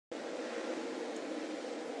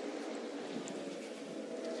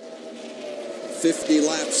50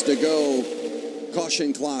 laps to go.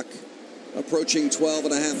 Caution clock approaching 12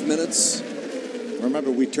 and a half minutes.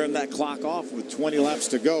 Remember, we turned that clock off with 20 laps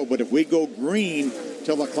to go, but if we go green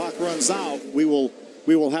till the clock runs out, we will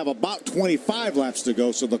have about 25 laps to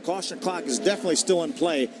go, so the caution clock is definitely still in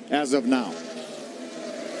play as of now.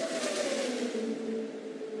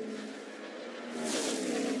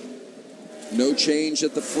 No change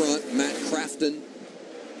at the front. Matt Crafton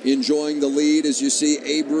enjoying the lead as you see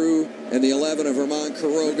Abreu and the 11 of Herman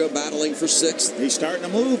Quiroga battling for 6th. He's starting to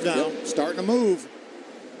move now. Yep. Starting to move.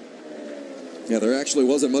 Yeah, there actually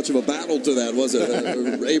wasn't much of a battle to that, was it?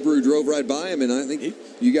 Abreu drove right by him, and I think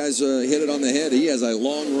you guys hit it on the head. He has a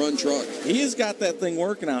long-run truck. He has got that thing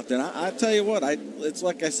working out there. And I tell you what, it's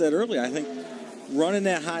like I said earlier, I think running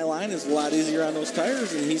that high line is a lot easier on those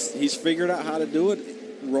tires, and he's figured out how to do it.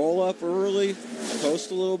 Roll up early,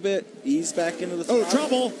 post a little bit, ease back into the Oh,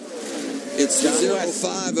 trouble. It's the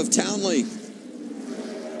 0-5 of Townley.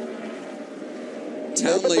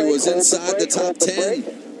 Townley was inside the top 10.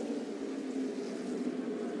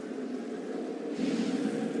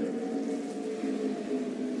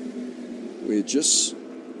 We had just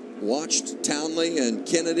watched Townley and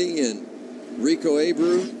Kennedy and Rico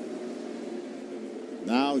Abreu.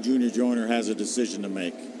 Now Junior Joyner has a decision to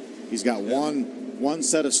make. He's got one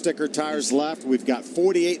set of sticker tires left. We've got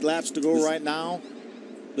 48 laps to go right now.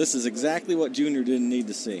 This is exactly what Junior didn't need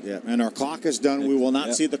to see. Yeah, and our clock is done. We will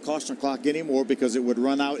not see the caution clock anymore because it would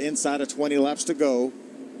run out inside of 20 laps to go.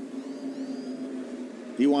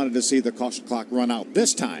 He wanted to see the caution clock run out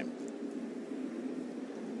this time.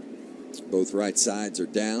 Both right sides are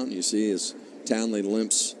down. You see as Townley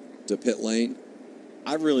limps to pit lane.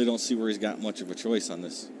 I really don't see where he's got much of a choice on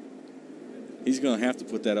this. He's going to have to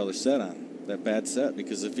put that other set on, that bad set,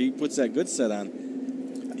 because if he puts that good set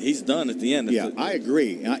on, he's done at the end. Yeah, I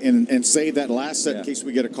agree. And save that last set in case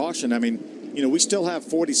we get a caution. I mean, we still have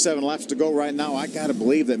 47 laps to go right now. I got to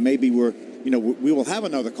believe that maybe we will have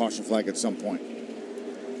another caution flag at some point.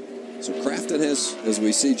 So Crafton has, as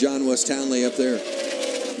we see John West Townley up there,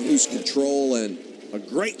 lose control and a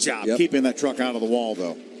great job keeping that truck out of the wall,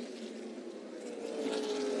 though.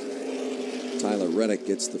 Tyler Reddick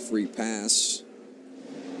gets the free pass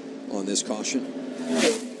on this caution.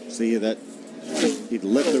 See that he'd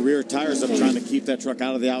lift the rear tires up trying to keep that truck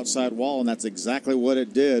out of the outside wall, and that's exactly what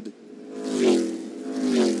it did.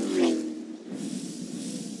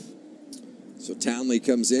 So Townley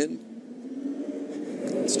comes in.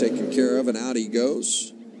 It's taken care of, and out he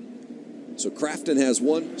goes. So Crafton has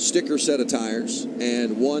one sticker set of tires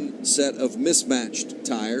and one set of mismatched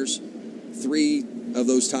tires. 3 of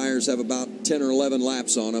those tires have about 10 or 11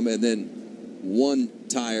 laps on them, and then one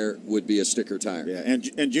tire would be a sticker tire. Yeah,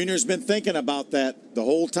 and Junior's been thinking about that the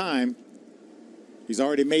whole time. He's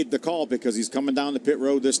already made the call because he's coming down the pit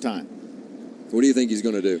road this time. What do you think he's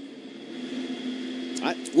going to do?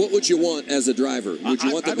 What would you want as a driver? Would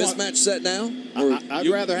you want the mismatch set now? I'd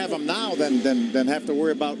rather have them now than have to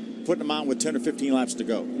worry about putting them on with 10 or 15 laps to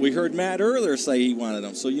go. We heard Matt earlier say he wanted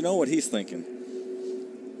them, so you know what he's thinking.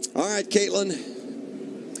 All right, Caitlin.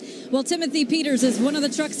 Well, Timothy Peters is one of the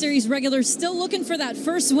Truck Series regulars still looking for that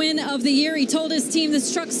first win of the year. He told his team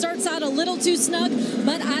this truck starts out a little too snug,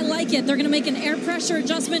 but I like it. They're going to make an air pressure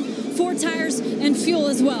adjustment for tires and fuel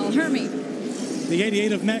as well. Hermie. The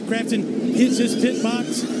 88 of Matt Crafton hits his pit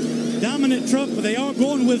box. Dominant truck, but they are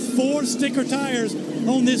going with 4 sticker tires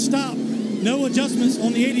on this stop. No adjustments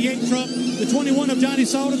on the 88 truck. The 21 of Johnny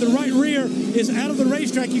Salter, the right rear, is out of the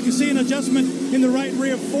racetrack. You can see an adjustment in the right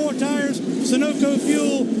rear. 4 tires, Sunoco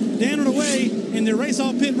fuel, down and away, and the race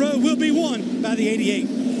off pit road will be won by the 88.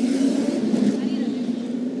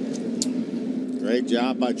 Great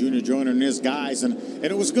job by Junior Joyner and his guys, and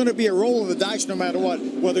it was going to be a roll of the dice no matter what,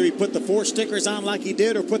 whether he put the 4 stickers on like he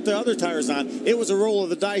did or put the other tires on. It was a roll of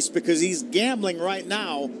the dice because he's gambling right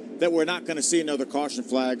now that we're not going to see another caution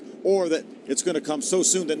flag, or that it's going to come so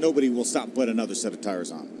soon that nobody will stop and put another set of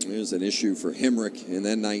tires on. There's an issue for Hemrick in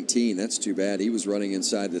that 19. That's too bad. He was running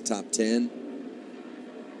inside the top 10.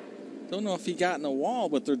 Don't know if he got in the wall,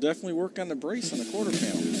 but they're definitely working on the brace on the quarter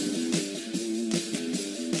panel.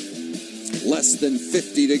 Less than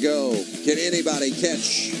 50 to go. Can anybody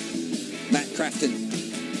catch Matt Crafton?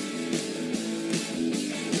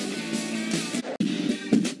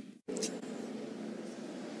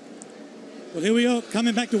 Well, here we are,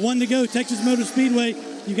 coming back to 1 to go. Texas Motor Speedway,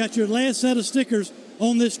 you got your last set of stickers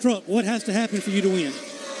on this truck. What has to happen for you to win?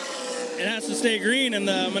 It has to stay green, and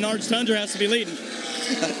the Menards Tundra has to be leading.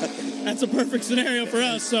 That's a perfect scenario for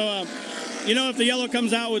us. So, if the yellow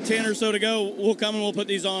comes out with 10 or so to go, we'll come and we'll put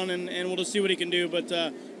these on, and we'll just see what he can do. But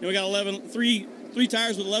we got three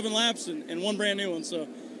tires with 11 laps and 1 brand new one. So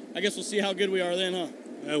I guess we'll see how good we are then, huh?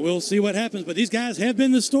 We'll see what happens, but these guys have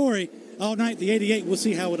been the story all night. The 88, we'll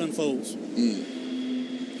see how it unfolds.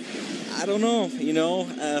 I don't know. You know,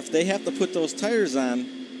 if they have to put those tires on,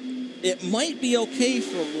 it might be okay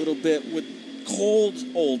for a little bit with cold,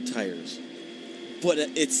 old tires. But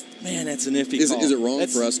that's an iffy call. Is it wrong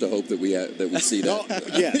for us to hope that we see that?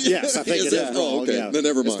 Yes, I think it is wrong. Okay, yeah. then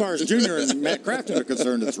never mind. As far as Junior and Matt Crafton are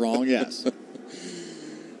concerned, it's wrong, yes.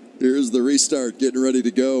 Here's the restart, getting ready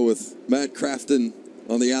to go with Matt Crafton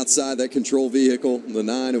on the outside, that control vehicle. The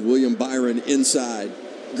 9 of William Byron inside.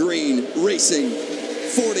 Green racing,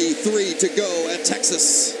 43 to go at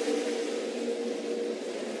Texas.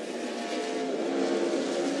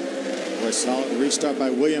 Boy, solid restart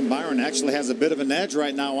by William Byron. Actually has a bit of an edge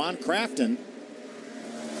right now on Crafton.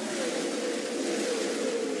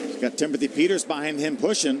 He's got Timothy Peters behind him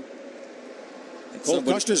pushing. Cole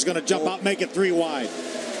Custer's going to jump out, make it 3 wide.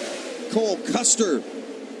 Cole Custer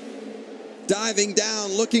diving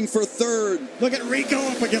down, looking for third. Look at Rico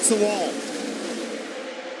up against the wall.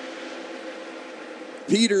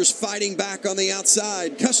 Peters fighting back on the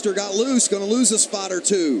outside. Custer got loose, going to lose a spot or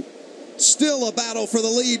two. Still a battle for the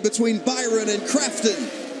lead between Byron and Crafton.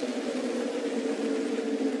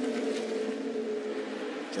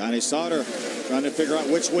 Johnny Sauter trying to figure out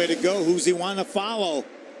which way to go, who's he want to follow.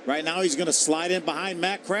 Right now he's going to slide in behind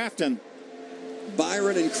Matt Crafton.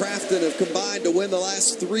 Byron and Crafton have combined to win the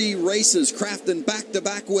last 3 races. Crafton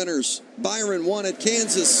back-to-back winners. Byron won at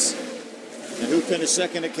Kansas. And who finished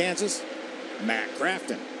second at Kansas? Matt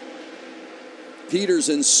Crafton. Peters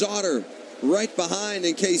and Sauter right behind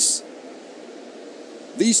in case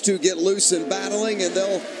these two get loose and battling, and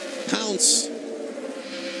they'll pounce,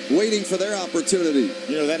 waiting for their opportunity.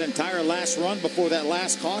 You know, that entire last run before that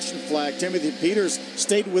last caution flag, Timothy Peters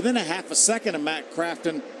stayed within a half a second of Matt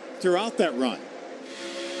Crafton throughout that run.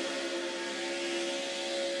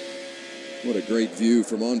 What a great view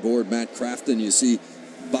from on board Matt Crafton. You see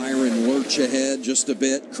Byron lurch ahead just a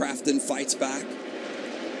bit. Crafton fights back.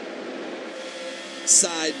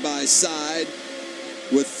 Side by side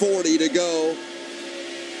with 40 to go.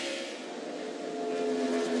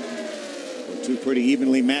 Two pretty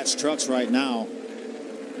evenly matched trucks right now.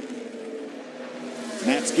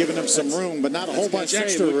 Matt's giving him some room, but not a whole bunch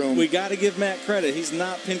extra room. We got to give Matt credit. He's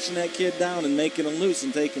not pinching that kid down and making him loose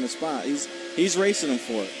and taking a spot. He's racing him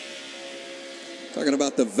for it. Talking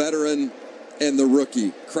about the veteran and the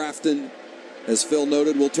rookie. Crafton, as Phil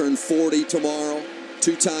noted, will turn 40 tomorrow.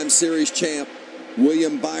 2-time series champ.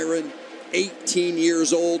 William Byron, 18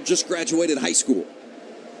 years old, just graduated high school.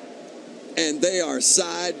 And they are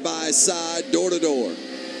side by side, door to door.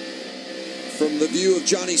 From the view of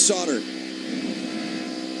Johnny Sauter.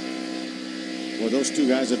 Well, those two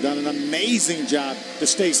guys have done an amazing job to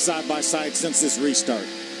stay side by side since this restart.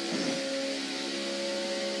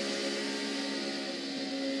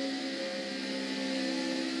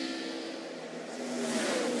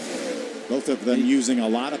 Both of them using a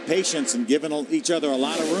lot of patience and giving each other a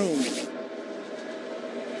lot of room.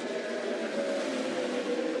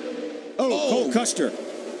 Cole Custer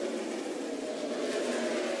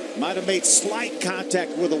might have made slight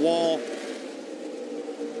contact with the wall.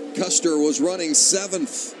 Custer was running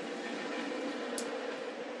 7th.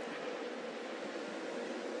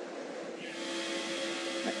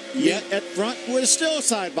 Yet at front, we're still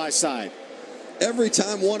side by side. Every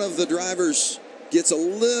time one of the drivers gets a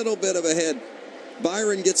little bit of a head,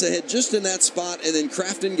 Byron gets ahead just in that spot, and then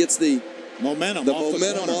Crafton gets the momentum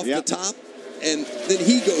off the top, and then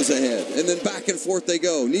he goes ahead, and then back and forth they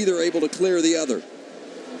go, neither able to clear the other.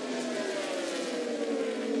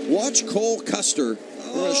 Watch Cole Custer.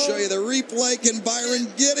 I'm going to show you the replay. Can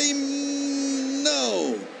Byron get him?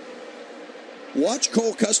 No. Watch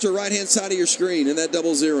Cole Custer, right-hand side of your screen in that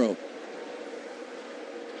 0-0.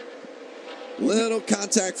 Little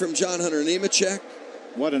contact from John Hunter Nemechek.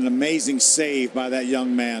 What an amazing save by that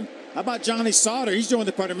young man. How about Johnny Sauter? He's joined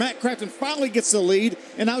the party. Matt Crafton finally gets the lead,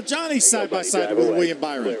 and now Johnny's side by side with William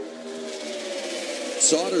Byron.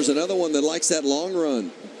 Sauter's another one that likes that long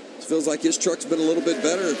run. Feels like his truck's been a little bit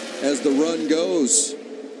better as the run goes.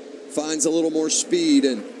 Finds a little more speed,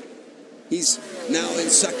 and he's now in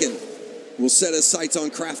second. Will set his sights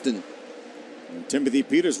on Crafton. And Timothy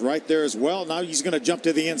Peters right there as well. Now he's going to jump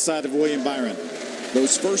to the inside of William Byron.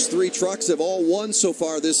 Those first 3 trucks have all won so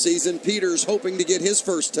far this season. Peters hoping to get his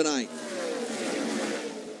first tonight.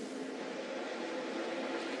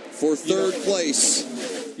 For third place.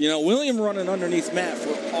 You know, William running underneath Matt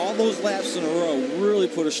for all those laps in a row really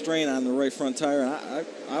put a strain on the right front tire. And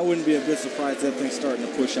I wouldn't be a bit surprised that thing's starting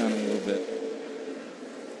to push on him a little bit.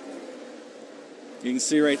 You can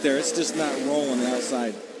see right there, it's just not rolling the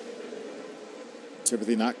outside.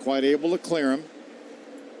 Timothy not quite able to clear him.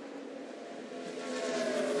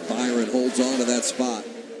 Byron holds on to that spot.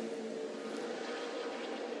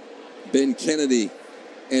 Ben Kennedy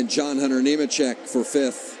and John Hunter Nemechek for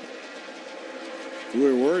 5th. We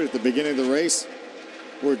were worried at the beginning of the race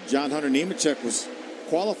where John Hunter Nemechek was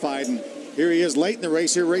qualified, and here he is late in the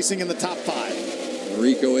race here, racing in the top 5.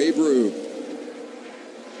 Rico Abreu.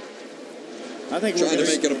 I think trying to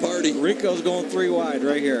make it a party. Rico's going 3 wide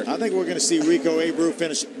right here. I think we're going to see Rico Abreu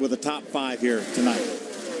finish with a top 5 here tonight.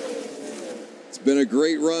 It's been a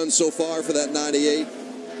great run so far for that 98.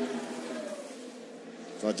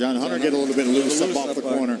 Saw John Hunter get a little bit loose up off the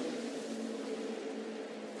corner.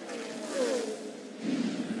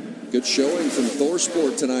 Good showing from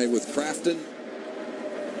ThorSport tonight with Crafton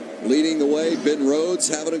leading the way. Ben Rhodes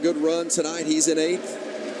having a good run tonight. He's in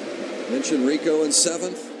 8th. Mentioned Rico in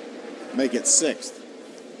 7th. Make it 6th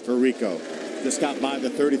for Rico. Just got by the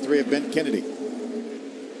 33 of Ben Kennedy.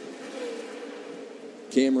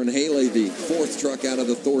 Cameron Haley, the 4th truck out of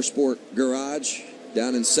the ThorSport garage,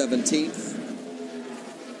 down in 17th.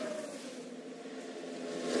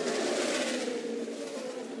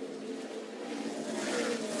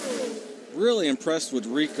 Really impressed with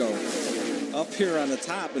Rico up here on the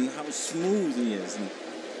top and how smooth he is. And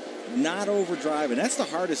not overdriving. That's the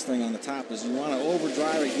hardest thing on the top is you want to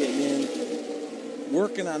overdrive it getting in,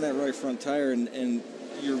 working on that right front tire, and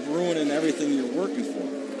you're ruining everything you're working for,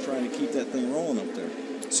 trying to keep that thing rolling up there.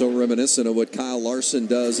 So reminiscent of what Kyle Larson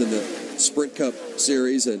does in the Sprint Cup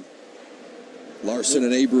series, and Larson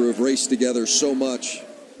and Abreu have raced together so much.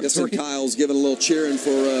 Guessing Kyle's giving a little cheering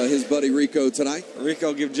for his buddy Rico tonight.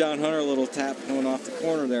 Rico give John Hunter a little tap coming off the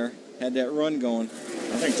corner there. Had that run going.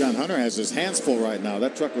 I think John Hunter has his hands full right now.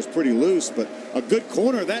 That truck was pretty loose, but a good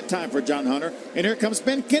corner that time for John Hunter. And here comes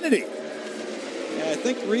Ben Kennedy. Yeah, I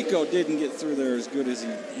think Rico didn't get through there as good as he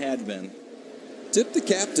had been. Tip the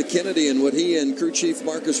cap to Kennedy and what he and crew chief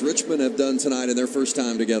Marcus Richmond have done tonight in their first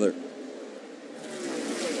time together.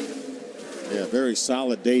 Yeah, very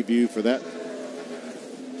solid debut for that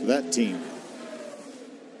team.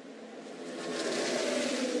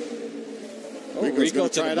 Rico's going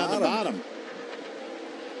to try it on the bottom.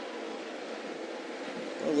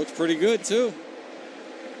 Oh, looks pretty good, too.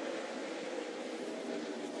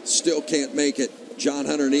 Still can't make it. John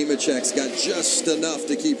Hunter Nemechek's got just enough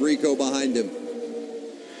to keep Rico behind him.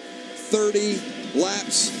 30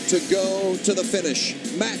 laps to go to the finish.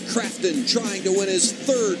 Matt Crafton trying to win his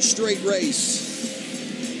 3rd straight race.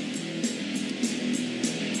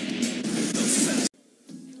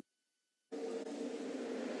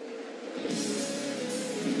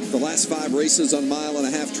 The last 5 races on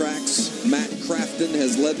 1.5-mile tracks, Matt Crafton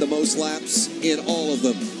has led the most laps in all of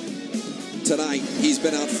them. Tonight, he's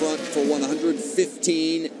been out front for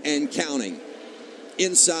 115 and counting.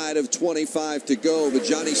 Inside of 25 to go, but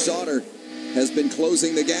Johnny Sauter has been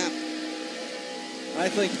closing the gap. I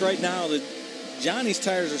think right now that Johnny's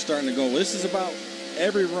tires are starting to go. This is about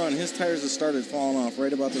every run. His tires have started falling off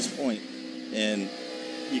right about this point. And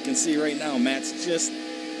you can see right now, Matt's just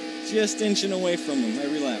inching away from him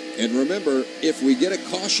every lap. And remember, if we get a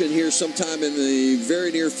caution here sometime in the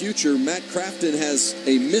very near future, Matt Crafton has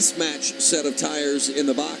a mismatch set of tires in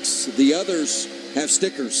the box. The others have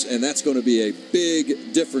stickers, and that's going to be a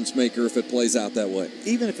big difference maker if it plays out that way.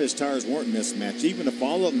 Even if his tires weren't mismatched, even if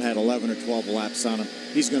all of them had 11 or 12 laps on them,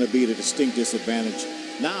 he's going to be at a distinct disadvantage.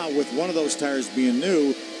 Now, with one of those tires being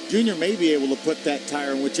new, Junior may be able to put that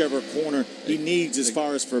tire in whichever corner he needs as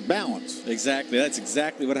far as for balance. Exactly. That's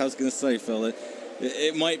exactly what I was going to say, Phil.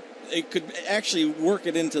 It could actually work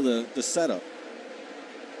it into the setup.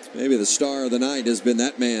 Maybe the star of the night has been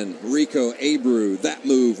that man, Rico Abreu. That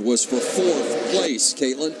move was for 4th place,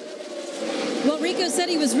 Caitlin. Well, Rico said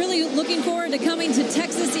he was really looking forward to coming to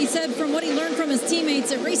Texas. He said from what he learned from his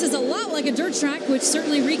teammates, it races a lot like a dirt track, which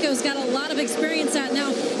certainly Rico's got a lot of experience at.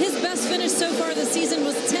 Now, his best finish so far this season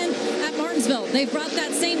was 10th at Martinsville. They brought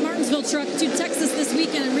that same Martinsville truck to Texas this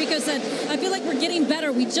weekend, and Rico said, I feel like we're getting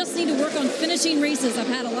better. We just need to work on finishing races. I've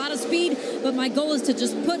had a lot of speed, but my goal is to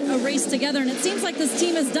just put a race together, and it seems like this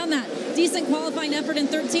team has done that. Decent qualifying effort in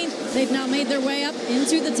 13th. They've now made their way up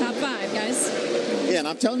into the top 5, guys. Yeah, and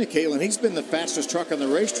I'm telling you, Caitlin, he's been the fastest truck on the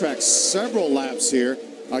racetrack several laps here.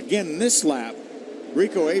 Again, this lap,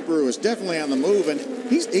 Rico Abreu is definitely on the move, and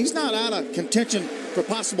he's not out of contention for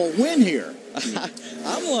possible win here.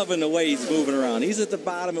 I'm loving the way he's moving around. He's at the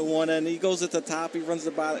bottom at one end. He goes at the top. He runs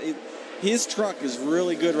the bottom. His truck is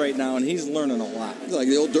really good right now, and he's learning a lot. Like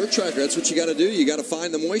the old dirt tracker, that's what you got to do. You got to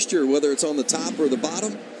find the moisture, whether it's on the top or the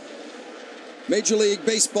bottom. Major League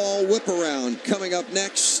Baseball Whip Around coming up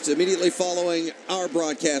next, immediately following our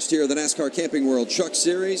broadcast here of the NASCAR Camping World Truck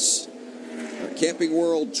Series. Camping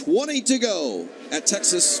World, 20 to go at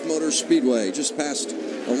Texas Motor Speedway, just past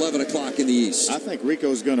 11 o'clock in the east. I think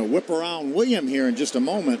Rico's going to whip around William here in just a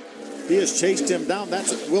moment. He has chased him down. That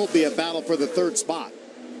will be a battle for the third spot.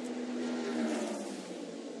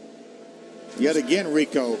 Yet again,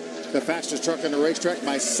 Rico, the fastest truck on the racetrack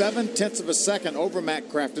by 0.7 of a second over Matt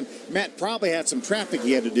Crafton. Matt probably had some traffic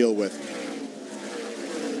he had to deal with.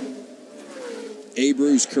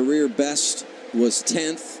 Abreu's career best was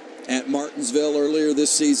 10th at Martinsville earlier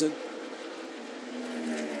this season.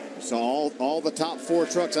 So all the top 4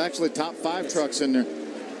 trucks, actually top 5 trucks in there.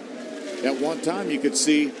 At one time, you could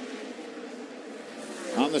see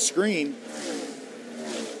on the screen.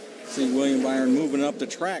 See William Byron moving up the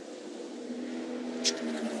track,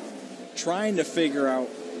 trying to figure out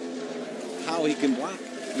how he can block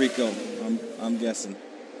Rico, I'm guessing.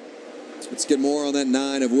 Let's get more on that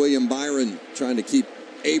 9 of William Byron, trying to keep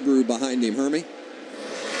Abreu behind him. Hermie?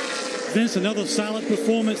 Vince, another solid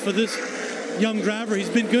performance for this young driver. He's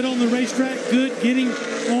been good on the racetrack, good getting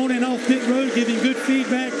on and off pit road, giving good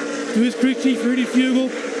feedback to his crew chief, Rudy Fugel.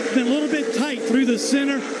 Been a little bit tight through the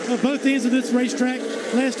center of both ends of this racetrack.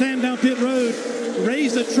 Last time down pit road,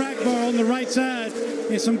 raised the track bar on the right side,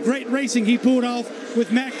 and some great racing he pulled off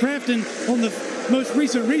with Matt Crafton on the most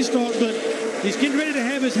recent restart, but he's getting ready to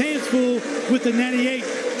have his hands full with the 98.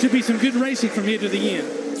 Should be some good racing from here to the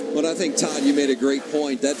end. Well, I think, Todd, you made a great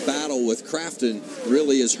point. That battle with Crafton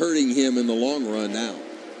really is hurting him in the long run now.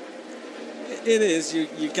 It is. You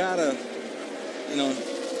gotta,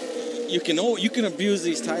 you can abuse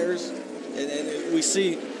these tires, and we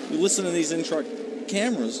listen to these in-truck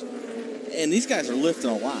cameras, and these guys are lifting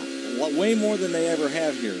a lot, way more than they ever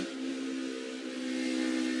have here.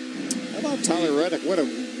 How about Tyler Reddick? What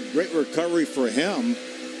a great recovery for him.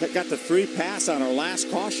 That got the 3 pass on our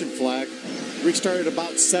last caution flag. Restarted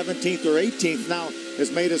about 17th or 18th. Now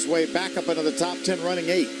has made his way back up into the top 10, running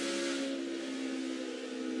 8.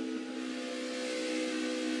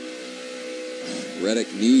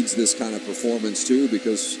 Reddick needs this kind of performance too,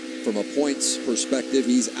 because from a points perspective,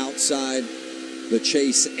 he's outside the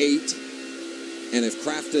chase 8. And if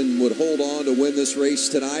Crafton would hold on to win this race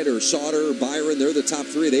tonight, or Sauter or Byron, they're the top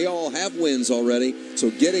 3. They all have wins already.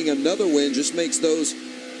 So getting another win just makes those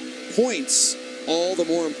points all the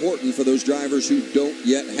more important for those drivers who don't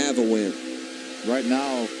yet have a win. Right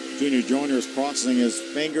now, Junior Joyner is crossing his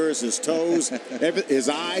fingers, his toes, his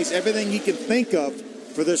eyes, everything he can think of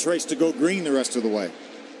for this race to go green the rest of the way.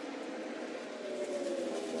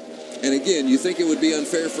 And again, you think it would be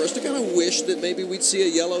unfair for us to kind of wish that maybe we'd see a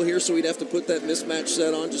yellow here, so we'd have to put that mismatch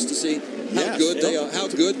set on just to see how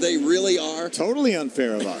good they really are. Totally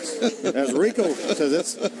unfair of us. As Rico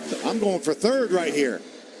says, I'm going for third right here.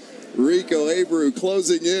 Rico Abreu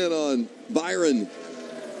closing in on Byron.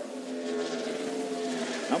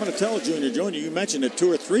 I'm going to tell Junior Joyner, you mentioned it 2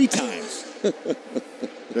 or 3 times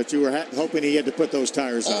that you were hoping he had to put those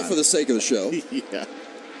tires on. All for the sake of the show. Yeah.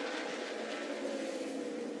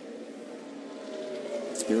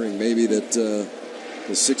 Hearing maybe that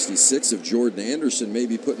the 66 of Jordan Anderson may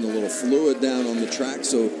be putting a little fluid down on the track,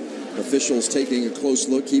 so officials taking a close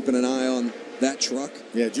look, keeping an eye on that truck.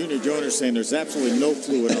 Yeah, Junior Joyner saying there's absolutely no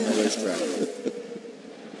fluid on the racetrack.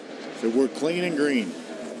 So we're clean and green.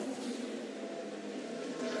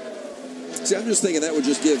 See, I'm just thinking that would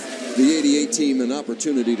just give the 88 team an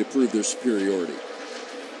opportunity to prove their superiority.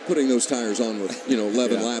 Putting those tires on with,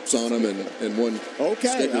 11 laps on them and one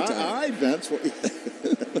sticker time. All right, Vince.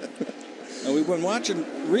 And we've been watching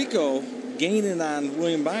Rico gaining on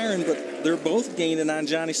William Byron, but they're both gaining on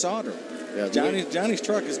Johnny Sauter. Yeah, Johnny's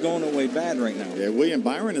truck is going away bad right now. Yeah, William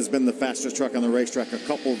Byron has been the fastest truck on the racetrack a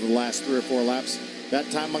couple of the last 3 or 4 laps. That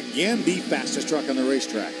time again, the fastest truck on the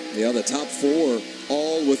racetrack. Yeah, the top 4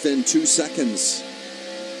 all within 2 seconds.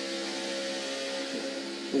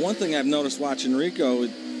 The one thing I've noticed watching Rico,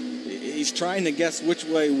 he's trying to guess which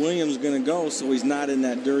way William's going to go, so he's not in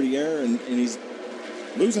that dirty air, and he's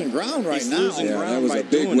losing ground right now. That was a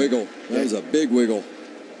big wiggle. That was a big wiggle.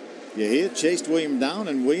 Yeah, he had chased William down,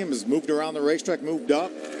 and William has moved around the racetrack, moved up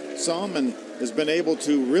some, and has been able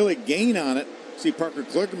to really gain on it. See Parker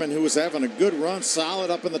Kligerman, who was having a good run, solid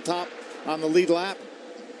up in the top on the lead lap.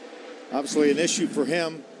 Obviously an issue for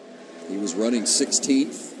him. He was running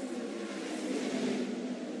 16th.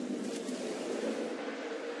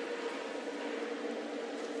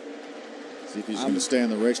 See if he's going to stay on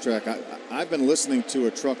the racetrack. I've been listening to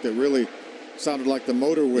a truck that really sounded like the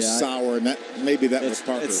motor was sour, and maybe that was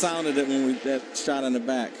Parker. It sounded it when that shot on the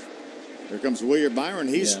back. Here comes William Byron.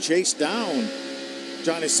 He's chased down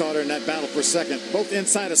Johnny Sauter in that battle for second. Both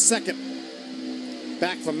inside a second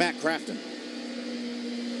back from Matt Crafton.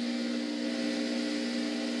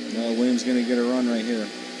 No, Williams going to get a run right here.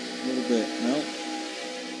 A little bit. No.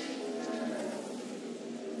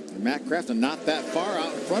 And Matt Crafton not that far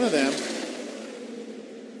out in front of them.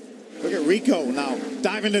 Look at Rico now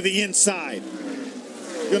diving to the inside.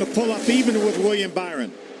 Going to pull up even with William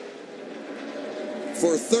Byron.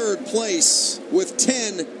 For third place with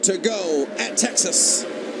 10 to go at Texas.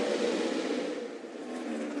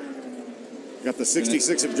 Got the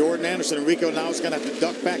 66 of Jordan Anderson, and Rico now is going to have to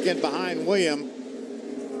duck back in behind William.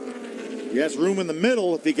 He has room in the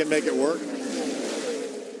middle if he can make it work.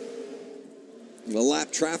 The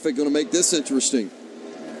lap traffic going to make this interesting.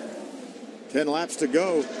 10 laps to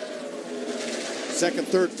go. Second,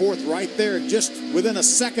 third, fourth right there, just within a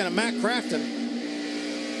second of Matt Crafton.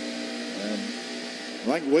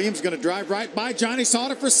 And I think Williams going to drive right by Johnny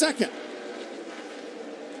Sauter for second.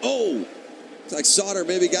 Oh, it's like Sauter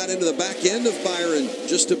maybe got into the back end of Byron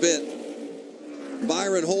just a bit.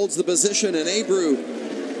 Byron holds the position, and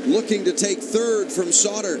Abreu looking to take third from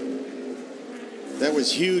Sauter. That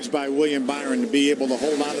was huge by William Byron to be able to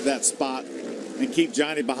hold on to that spot and keep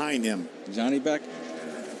Johnny behind him. Johnny back.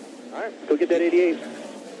 All right, go get that 88.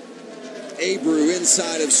 Abreu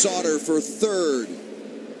inside of Sauter for third.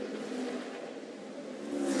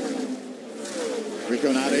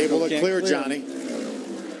 Rico not able to clear Johnny.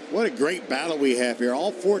 What a great battle we have here.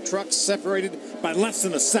 All four trucks separated by less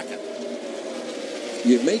than a second.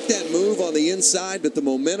 You make that move on the inside, but the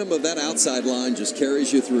momentum of that outside line just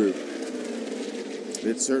carries you through.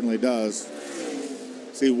 It certainly does.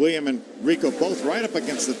 See William and Rico both right up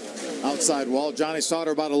against the outside wall. Johnny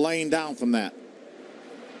Sauter about a lane down from that.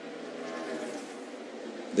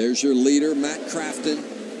 There's your leader, Matt Crafton.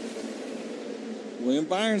 William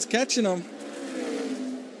Byron's catching him.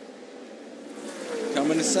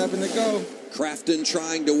 Coming to 7 to go. Crafton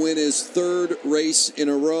trying to win his third race in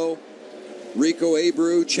a row. Rico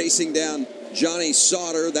Abreu chasing down Johnny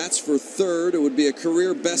Sauter. That's for third. It would be a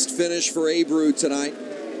career best finish for Abreu tonight.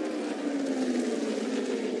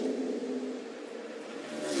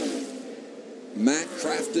 Matt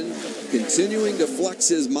Crafton continuing to flex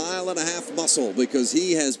his mile-and-a-half muscle because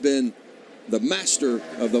he has been the master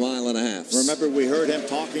of the mile-and-a-half. Remember, we heard him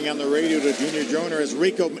talking on the radio to Junior Joyner as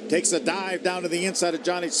Rico takes a dive down to the inside of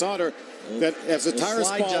Johnny Sauter. That as the tires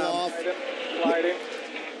fall off. Sliding.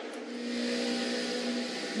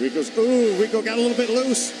 Rico got a little bit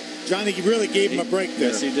loose. Johnny really gave him a break there.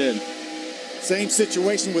 Yes, he did. Same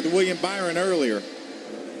situation with William Byron earlier.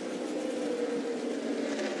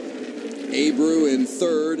 Abreu in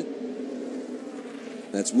third.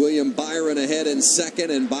 That's William Byron ahead in second,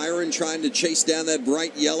 and Byron trying to chase down that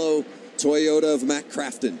bright yellow Toyota of Matt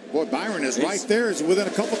Crafton. Boy, Byron is right there. He's within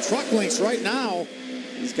a couple truck lengths right now.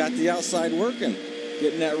 He's got the outside working.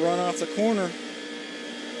 Getting that run off the corner.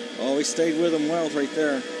 Oh, he stayed with him well right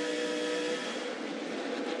there.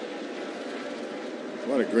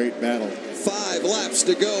 What a great battle. 5 laps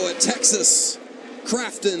to go at Texas.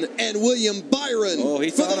 Crafton and William Byron. Oh,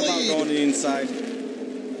 he thought about going to the inside.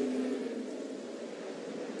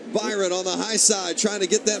 Byron on the high side trying to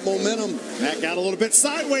get that momentum. Matt got a little bit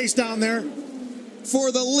sideways down there.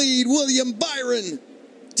 For the lead, William Byron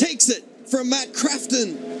takes it from Matt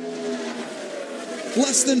Crafton.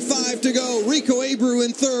 Less than 5 to go. Rico Abreu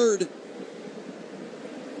in third. I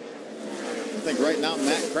think right now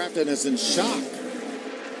Matt Crafton is in shock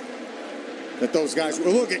that those guys,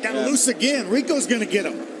 well, look, it got loose again. Rico's going to get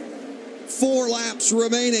him. 4 laps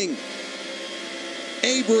remaining.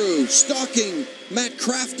 Abreu stalking Matt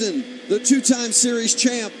Crafton, the 2-time series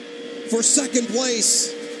champ, for second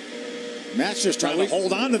place. Matt's just trying to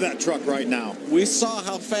hold on to that truck right now. We saw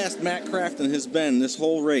how fast Matt Crafton has been this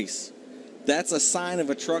whole race. That's a sign of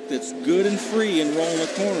a truck that's good and free and rolling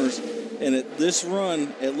the corners. And at this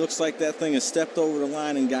run, it looks like that thing has stepped over the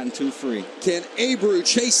line and gotten too free. Can Abreu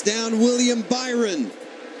chase down William Byron?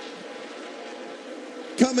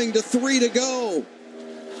 Coming to 3 to go.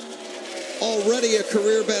 Already a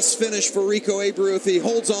career best finish for Rico Abreu if he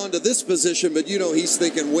holds on to this position, but you know he's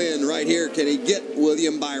thinking win right here. Can he get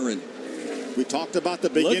William Byron? We talked about the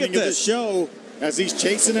beginning of the show as he's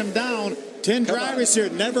chasing him down. 10 drivers here,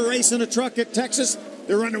 never racing a truck at Texas.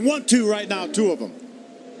 They're running 1-2 right now, 2 of them.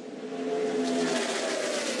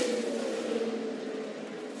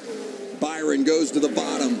 Byron goes to the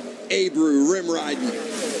bottom. Abreu rim riding,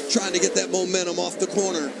 trying to get that momentum off the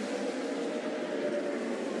corner.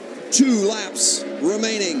 2 laps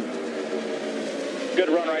remaining. Good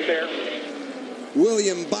run right there.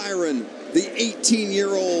 William Byron, the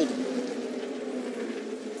 18-year-old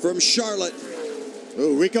from Charlotte.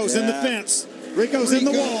 Oh, Rico's in the fence. Rico's in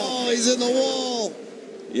the wall. Oh, he's in the wall.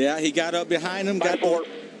 Yeah, he got up behind him,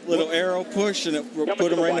 little arrow push, and it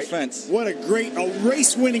put him right in the fence. What a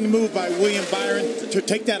race-winning move by William Byron to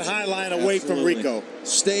take that high line away from Rico.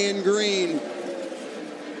 Stay in green.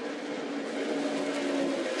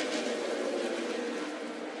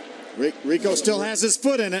 Rico still has his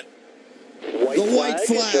foot in it. The white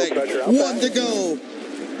flag. 1 to go.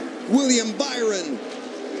 William Byron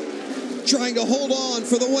trying to hold on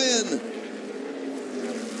for the win.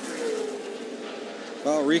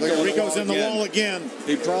 Oh, Rico's in the wall again.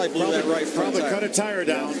 He probably blew that right front tire. Cut a tire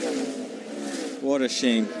down. What a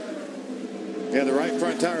shame. Yeah, the right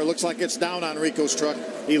front tire looks like it's down on Rico's truck.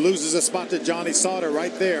 He loses a spot to Johnny Sauter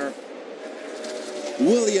right there.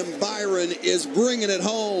 William Byron is bringing it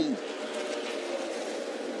home.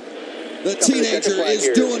 The teenager is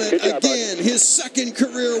doing it again. His second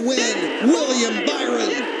career win. William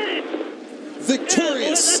Byron,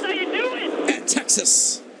 victorious at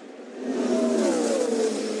Texas.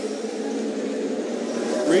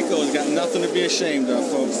 Rico's got nothing to be ashamed of,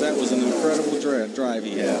 folks. That was an incredible drive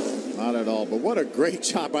he had. Not at all, but what a great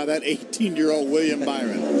job by that 18-year-old William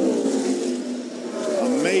Byron.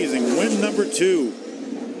 Amazing. Win number 2.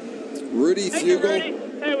 Rudy Fugle.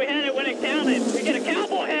 Hey, we had it when it counted. We get a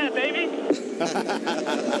cowboy hat, baby.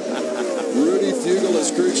 Rudy Fugle,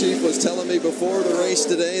 as crew chief, was telling me before the race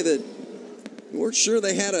today that we weren't sure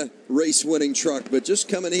they had a race-winning truck, but just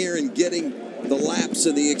coming here and getting the laps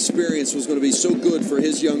and the experience was going to be so good for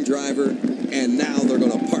his young driver, and now they're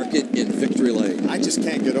going to park it in victory lane. I just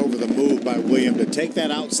can't get over the move by William to take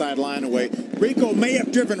that outside line away. Rico may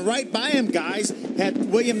have driven right by him, guys,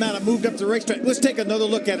 had William not have moved up the racetrack. Let's take another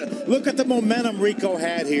look at it. Look at the momentum Rico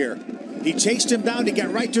had here. He chased him down, he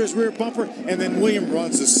got right to his rear bumper, and then William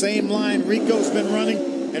runs the same line Rico's been running,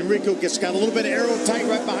 and Rico got a little bit of aero tight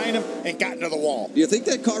right behind him and got into the wall. Do you think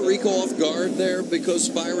that caught Rico off guard there because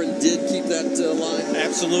Byron did keep that line?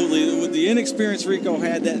 Absolutely. With the inexperience Rico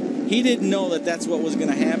had, that he didn't know that that's what was going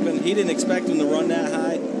to happen. He didn't expect him to run that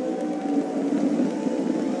high.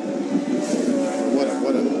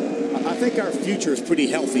 I think our future is pretty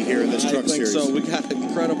healthy here in this truck series. So we got an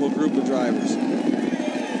incredible group of drivers.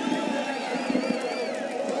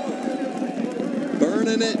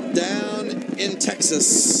 Burning it down in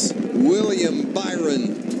Texas. William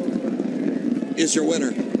Byron is your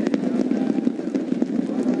winner.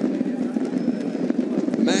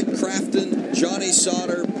 Matt Crafton, Johnny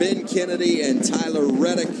Sauter, Ben Kennedy, and Tyler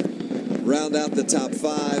Reddick round out the top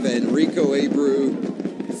 5, and Rico Abreu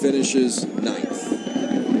finishes 9th.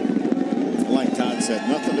 Like Todd said,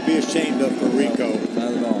 nothing to be ashamed of for Rico.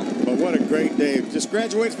 Not at all. But what a great day. Just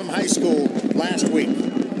graduated from high school last week.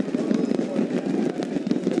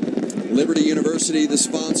 Liberty University, the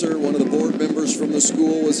sponsor, one of the board members from the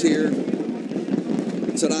school was here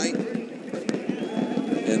tonight.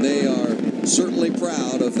 And they are certainly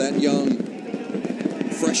proud of that young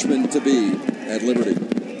freshman to be at Liberty.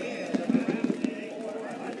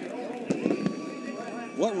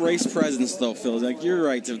 What race presence, though, Phil? Like, you're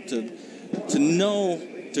right, to know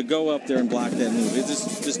to go up there and block that move.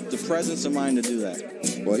 It's just the presence of mind to do that.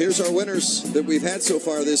 Well, here's our winners that we've had so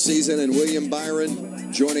far this season, and William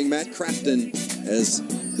Byron joining Matt Crafton as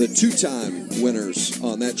the 2-time winners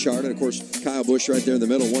on that chart. And, of course, Kyle Busch right there in the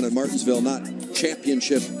middle, won at Martinsville, not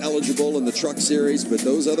championship eligible in the truck series, but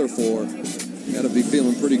those other 4 got to be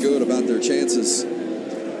feeling pretty good about their chances.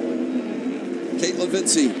 Caitlin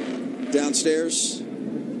Vinci downstairs.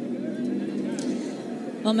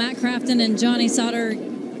 Well, Matt Crafton and Johnny Sauter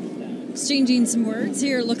exchanging some words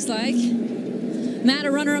here, it looks like. Matt,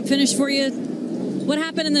 a runner-up finish for you. What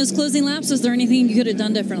happened in those closing laps? Was there anything you could have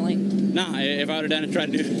done differently? No, if I would have done it,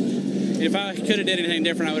 tried to do it. If I could have did anything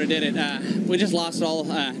different, I would have did it. We just lost all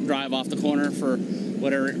drive off the corner for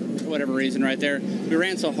whatever reason right there. We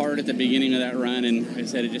ran so hard at the beginning of that run, and like I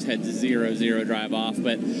said, it just had 0 drive off.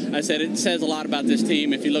 But I said it says a lot about this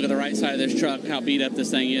team. If you look at the right side of this truck, how beat up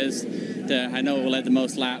this thing is. I know it led the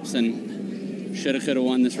most laps and should have, could have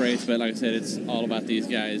won this race, but like I said, it's all about these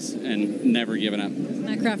guys and never giving up.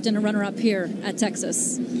 Matt Crafton, a runner-up here at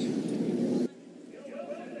Texas.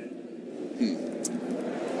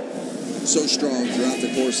 So strong throughout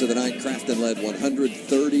the course of the night. Crafton led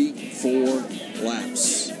 134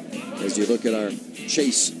 laps. As you look at our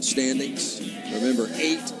chase standings, remember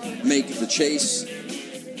 8 make the chase.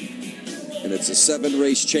 And it's a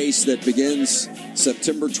 7-race chase that begins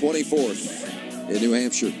September 24th in New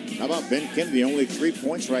Hampshire. How about Ben Kennedy? Only 3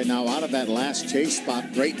 points right now out of that last chase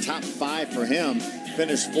spot. Great top 5 for him.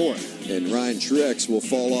 Finished 4th. And Ryan Truex will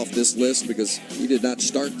fall off this list because he did not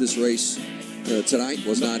start this race tonight,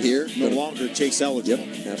 was not here. No longer chase eligible.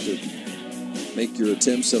 Yep, have to make your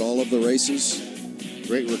attempts at all of the races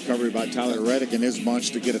Great recovery by Tyler Reddick and his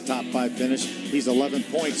bunch to get a top 5 finish. He's 11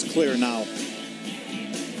 points clear now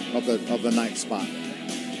of the ninth spot.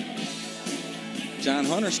 John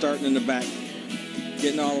Hunter starting in the back,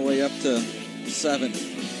 getting all the way up to 7.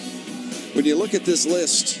 When you look at this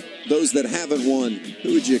list, those that haven't won,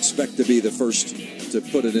 who would you expect to be the first to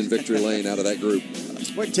put it in victory lane out of that group?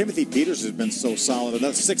 Boy, Timothy Peters has been so solid. And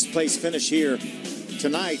that 6th place finish here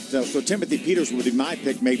tonight. So Timothy Peters would be my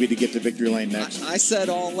pick maybe to get to victory lane next. I said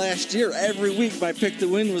all last year, every week my pick to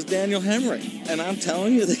win was Daniel Hemrick. And I'm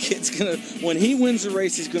telling you, the kid's going to, when he wins the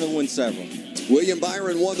race, he's going to win several. William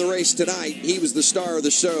Byron won the race tonight. He was the star of the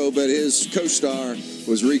show, but his co-star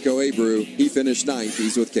was Rico Abreu. He finished 9th.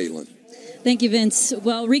 He's with Caitlin. Thank you, Vince.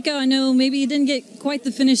 Well, Rico, I know maybe you didn't get quite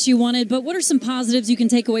the finish you wanted, but what are some positives you can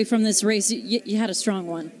take away from this race? You had a strong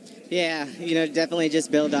one. Yeah, definitely just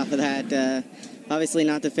build off of that. Obviously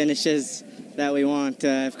not the finishes that we want.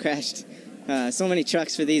 I've crashed so many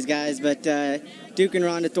trucks for these guys, but Duke and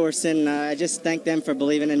Rhonda Thorson, I just thank them for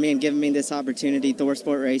believing in me and giving me this opportunity. Thor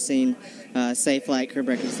Sport Racing, Safe Flight, Herb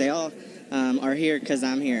Records, they all are here because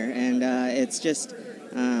I'm here, and it's just...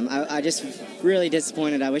 I just really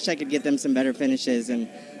disappointed. I wish I could get them some better finishes, and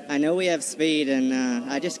I know we have speed, and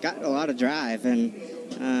I just got a lot of drive, and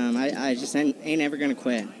I just ain't ever going to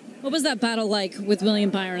quit. What was that battle like with William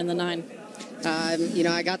Byron in the 9?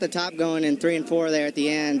 I got the top going in 3 and 4 there at the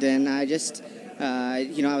end, and I just,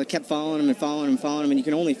 I kept following him and following him and following him, and you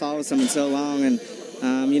can only follow someone so long, and,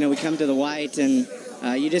 we come to the white, and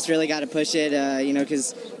you just really got to push it,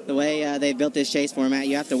 because the way they built this chase format,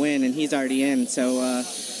 you have to win, and he's already in. So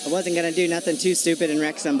I wasn't going to do nothing too stupid and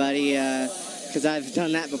wreck somebody because I've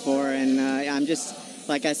done that before. And I'm just,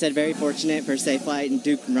 like I said, very fortunate for Safe Flight and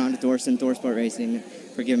Duke and Rhonda Thorson, Thor Sport Racing,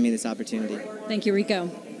 for giving me this opportunity. Thank you,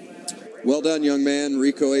 Rico. Well done, young man,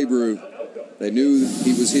 Rico Abreu. They knew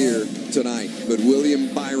he was here tonight, but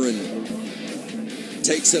William Byron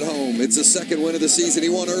takes it home. It's the 2nd win of the season. He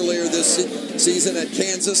won earlier this season at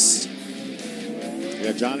Kansas.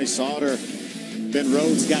 Yeah, Johnny Sauter, Ben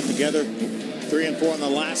Rhodes got together 3 and 4 on the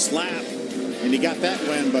last lap, and he got that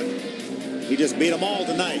win, but he just beat them all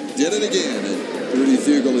tonight. Did it again. And Rudy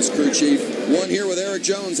Fugel, his crew chief, won here with Eric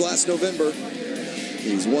Jones last November.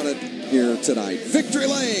 He's won it here tonight. Victory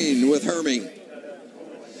lane with Hermie.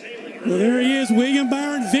 Well, there he is, William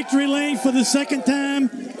Byron, victory lane for the 2nd time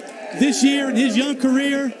this year in his young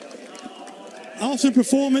career. Awesome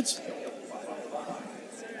performance.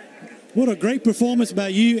 What a great performance by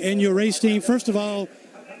you and your race team. First of all,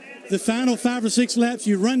 the final 5 or 6 laps,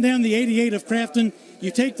 you run down the 88 of Crafton,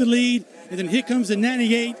 you take the lead, and then here comes the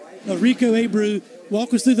 98 of Rico Abreu.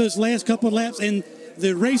 Walk us through those last couple of laps and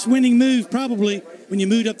the race-winning move probably when you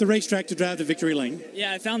moved up the racetrack to drive the victory lane.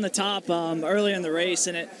 Yeah, I found the top earlier in the race,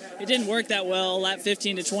 and it didn't work that well, lap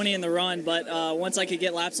 15 to 20 in the run, but once I could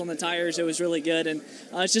get laps on the tires, it was really good, and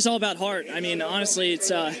it's just all about heart. I mean, honestly, it's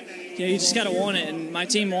you just got to want it, and my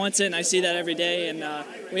team wants it, and I see that every day, and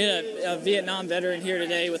we had a Vietnam veteran here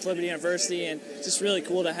today with Liberty University, and it's just really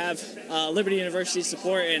cool to have Liberty University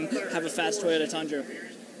support and have a fast Toyota Tundra.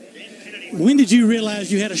 When did you realize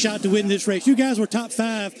you had a shot to win this race? You guys were top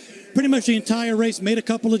 5 pretty much the entire race, made a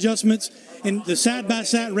couple adjustments, and the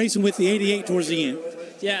side-by-side racing with the 88 towards the end.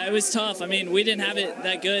 Yeah, it was tough. I mean, we didn't have it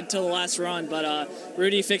that good till the last run, but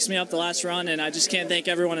Rudy fixed me up the last run, and I just can't thank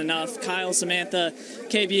everyone enough. Kyle, Samantha,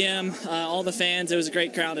 KBM, all the fans. It was a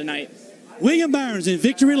great crowd tonight. William Byron's in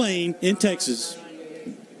victory lane in Texas.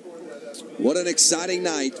 What an exciting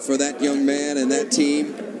night for that young man and that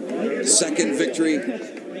team. 2nd victory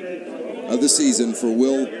of the season for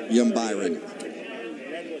William Byron.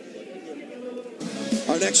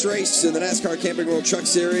 Our next race in the NASCAR Camping World Truck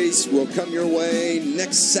Series will come your way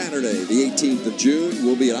next Saturday, the 18th of June.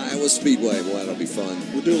 We'll be at Iowa Speedway. Boy, that'll be fun.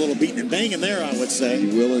 We'll do a little beating and banging there, I would say.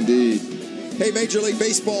 You will indeed. Hey, Major League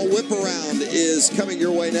Baseball Whip Around is coming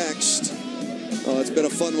your way next. Oh, it's been a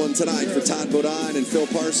fun one tonight for Todd Bodine and Phil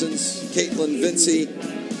Parsons, Caitlin Vincey,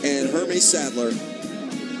 and Hermie Sadler.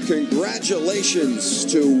 Congratulations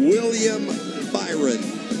to William Byron,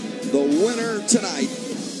 the winner tonight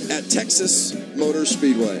at Texas Motor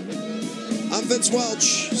Speedway. I'm Vince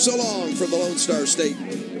Welch. So long from the Lone Star State.